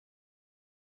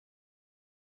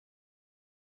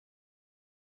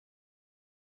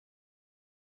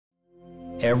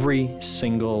Every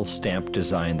single stamp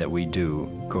design that we do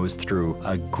goes through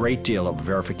a great deal of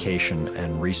verification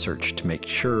and research to make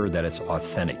sure that it's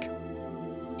authentic.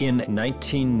 In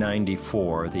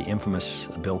 1994, the infamous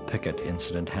Bill Pickett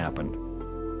incident happened.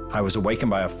 I was awakened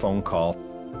by a phone call.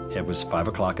 It was 5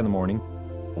 o'clock in the morning.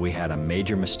 We had a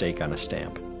major mistake on a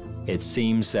stamp. It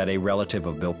seems that a relative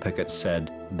of Bill Pickett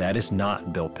said, "That is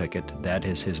not Bill Pickett, that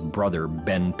is his brother,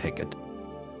 Ben Pickett."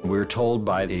 We were told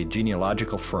by a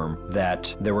genealogical firm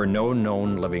that there were no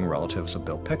known living relatives of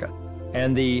Bill Pickett.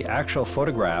 And the actual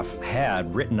photograph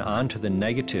had written onto the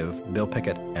negative Bill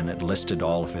Pickett, and it listed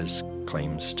all of his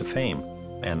claims to fame.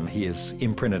 And he is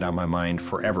imprinted on my mind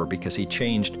forever because he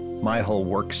changed my whole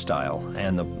work style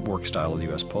and the work style of the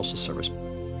U.S. Postal Service.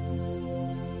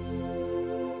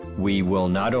 We will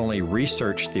not only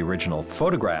research the original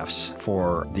photographs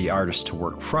for the artist to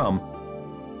work from,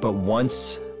 but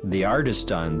once the art is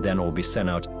done, then it will be sent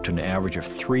out to an average of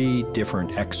 3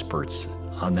 different experts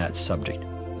on that subject.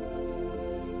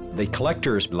 The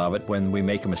collectors love it when we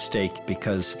make a mistake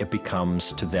because it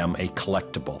becomes to them a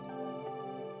collectible.